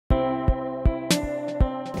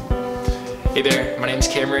Hey there, my name is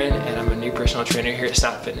Cameron and I'm a new personal trainer here at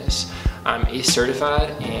Snap Fitness. I'm ACE certified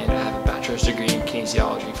and I have a bachelor's degree in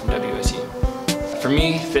kinesiology from WSU. For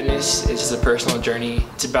me, fitness is just a personal journey.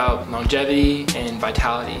 It's about longevity and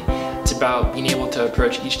vitality. It's about being able to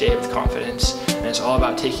approach each day with confidence, and it's all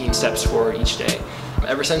about taking steps forward each day.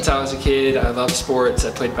 Ever since I was a kid, I loved sports.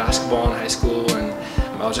 I played basketball in high school and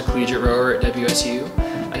I was a collegiate rower at WSU.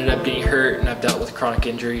 I ended up getting hurt and I've dealt with chronic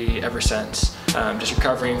injury ever since. Just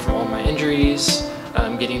recovering from all my injuries,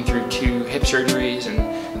 getting through 2 hip surgeries,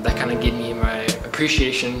 and that kind of gave me my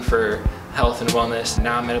appreciation for health and wellness.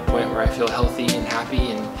 Now I'm at a point where I feel healthy and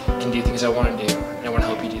happy and can do things I want to do, and I want to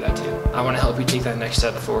help you do that too. I want to help you take that next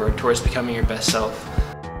step forward towards becoming your best self.